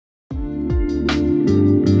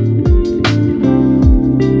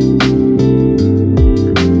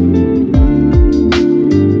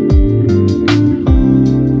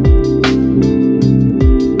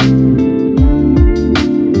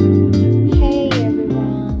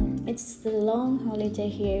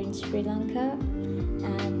holiday here in Sri Lanka,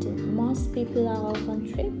 and most people are off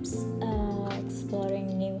on trips,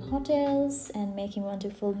 exploring new hotels and making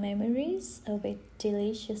wonderful memories with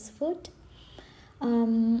delicious food.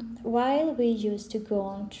 While we used to go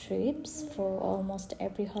on trips for almost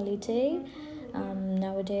every holiday,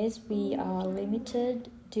 nowadays we are limited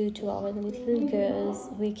due to our little girls'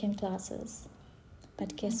 weekend classes.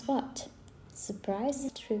 But guess what?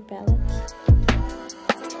 Surprise trip ballot.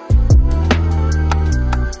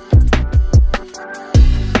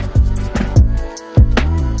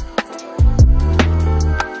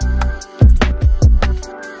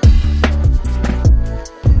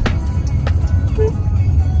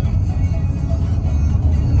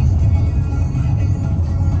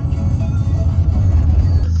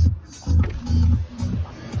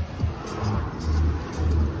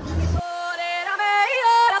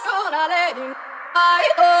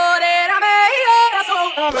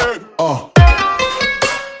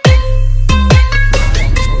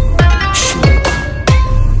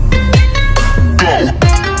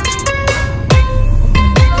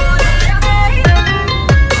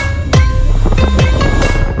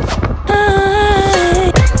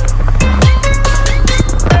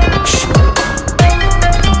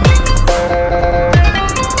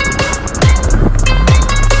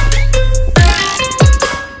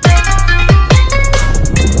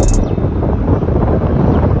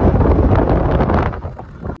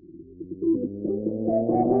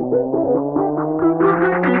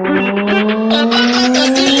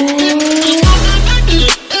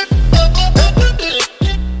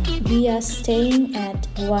 We are staying at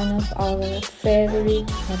one of our favorite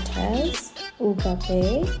hotels, Uga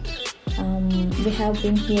Bay. We have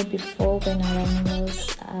been here before when Aryana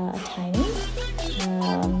was tiny.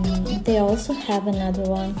 They also have another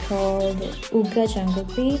one called Uga Jungle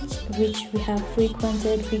Beach, which we have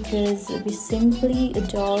frequented because we simply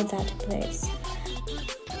adore that place.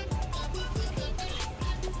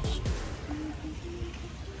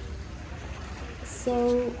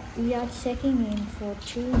 So we are checking in for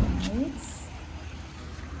 2 nights.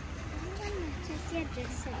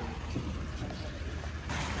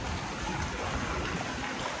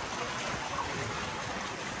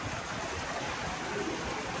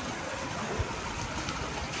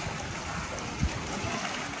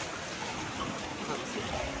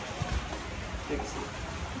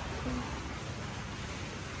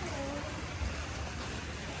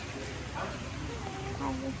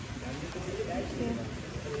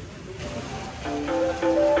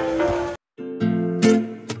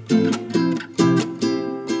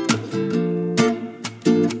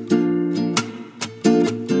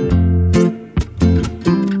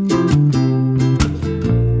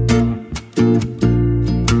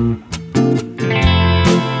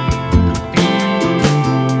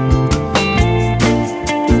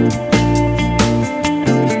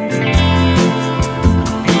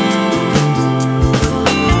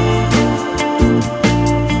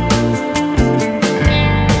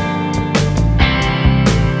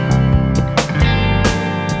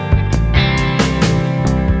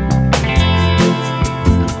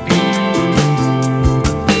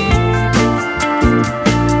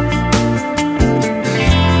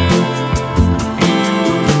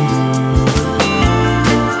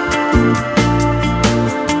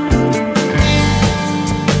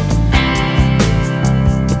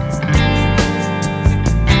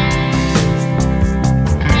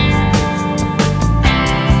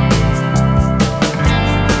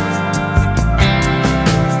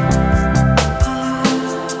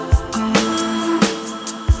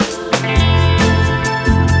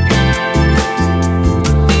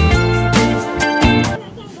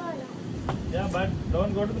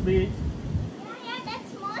 Don't go to the beach. Yeah,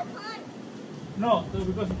 that's small pond. No, so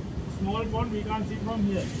because small pond we can't see from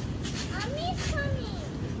here. Mommy's coming.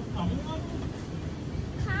 Come.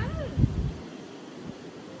 Come.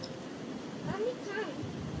 Mommy, come.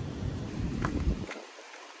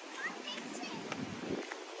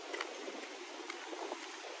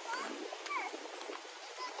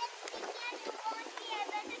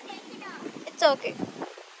 It's okay.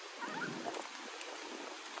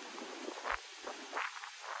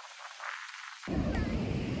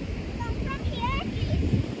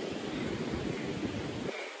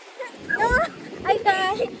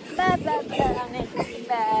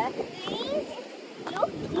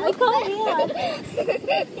 I can't hear.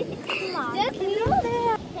 Just look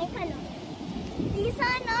there. These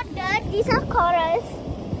are not dirt, these are corals.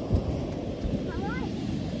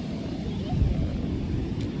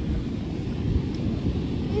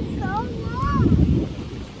 It's so warm.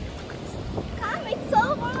 Come, it's so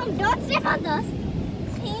warm. Don't step on those.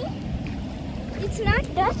 See? It's not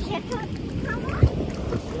dirt. Come on.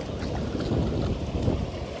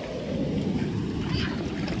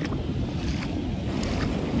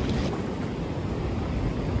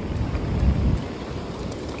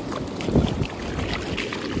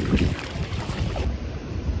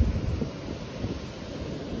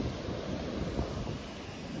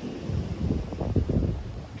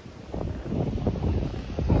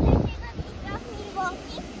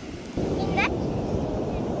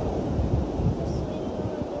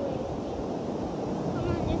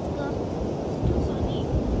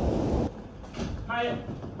 Hi,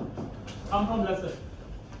 I'm from Leicester.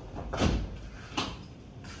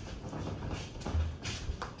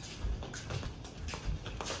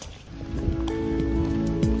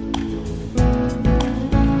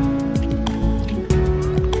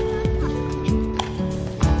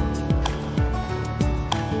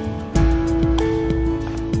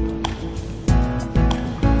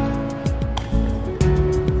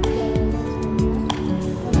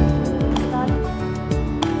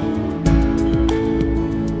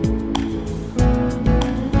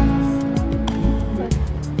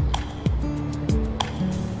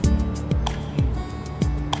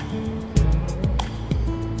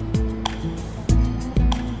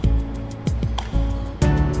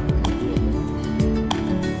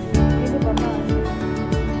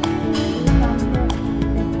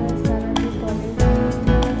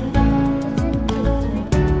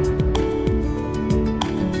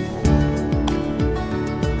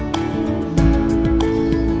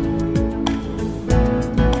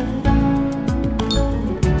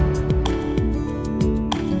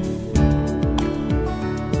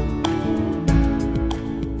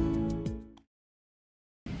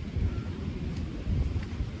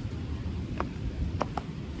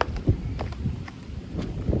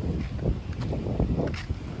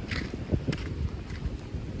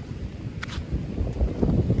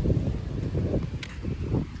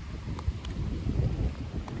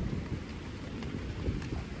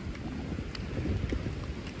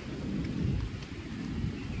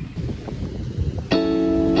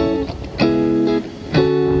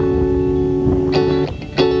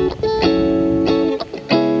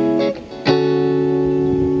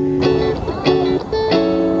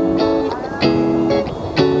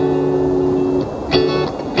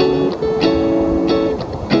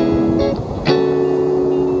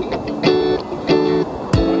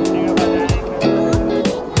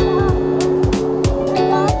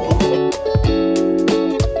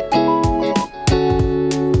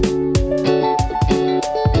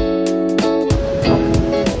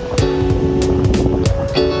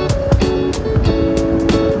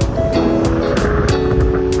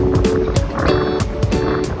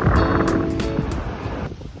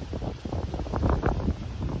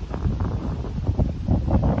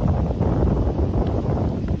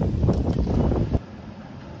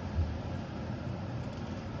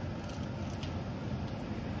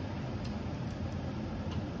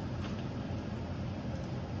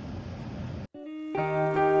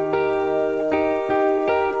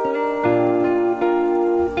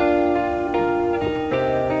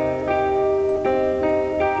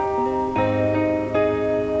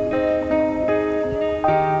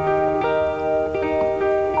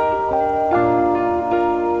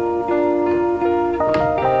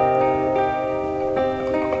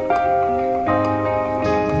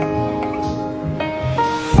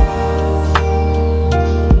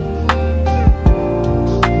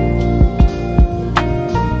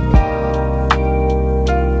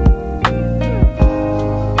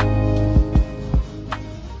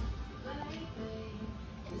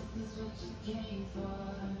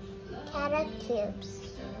 Carrot cubes.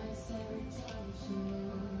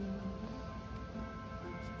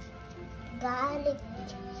 Garlic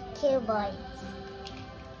cuboids.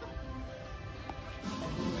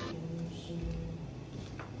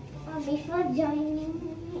 Before joining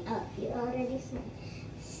me up, you already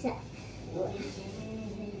said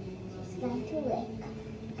it's going to wake.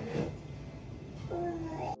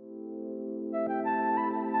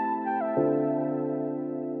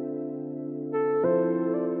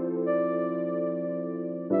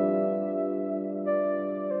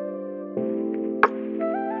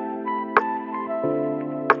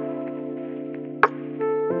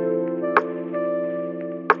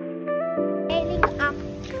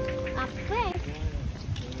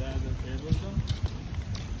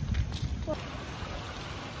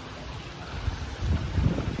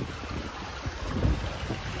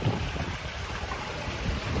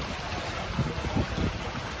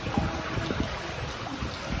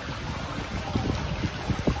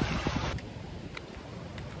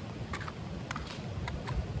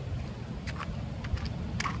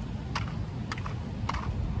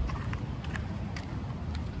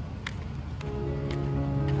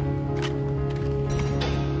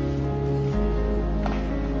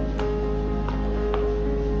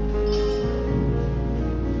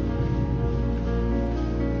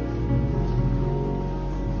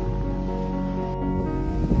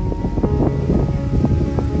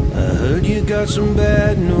 you got some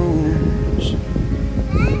bad news.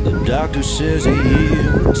 The doctor says a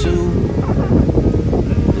year or two,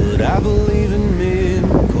 but I believe in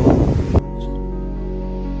miracles.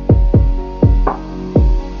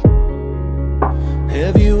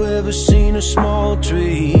 Have you ever seen a small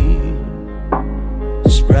tree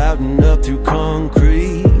sprouting up through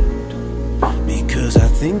concrete? Because I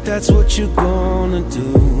think that's what you're gonna do.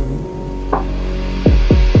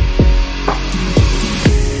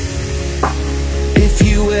 If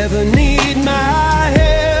you ever need my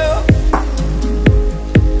help,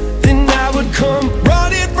 then I would come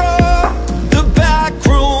running from the back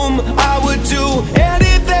room. I would do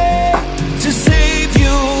anything to save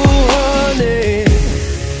you, honey.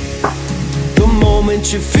 The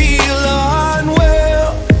moment you feel unwell,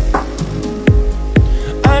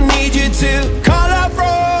 I need you to call out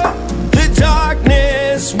from the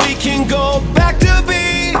darkness. We can go back to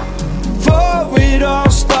before it all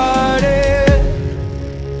started.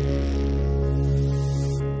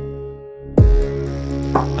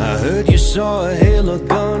 I heard you saw a hail of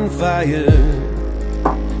gunfire,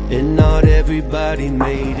 and not everybody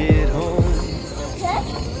made it home. Just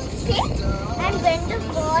sit, and when the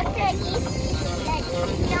water is like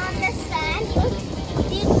on the sand,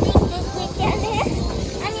 you dig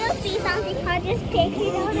and you'll see something. I'll just take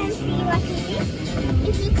it out and see what it is.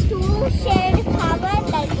 If it's too shade covered,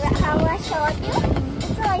 like how I showed you,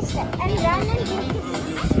 so I step and run and get it.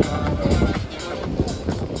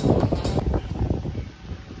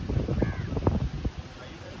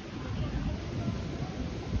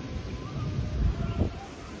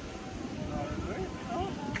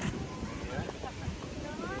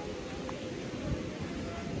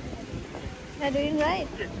 You're doing right.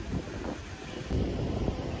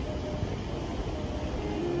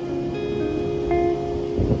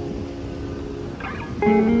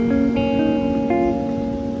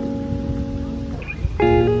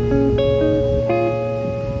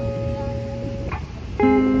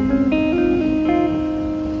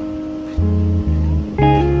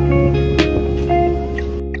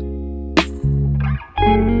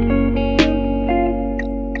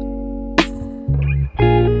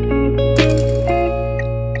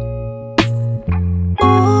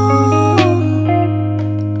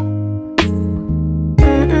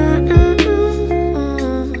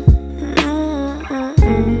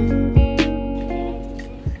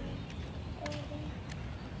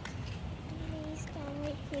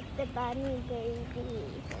 The bunny baby,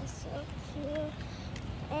 they're so cute.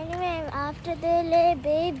 Anyway, after they lay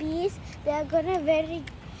babies, they're gonna very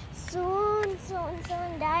soon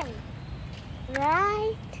die,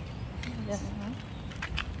 right? Yeah.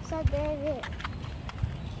 So they will.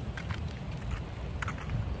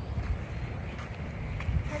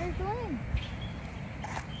 What are you doing?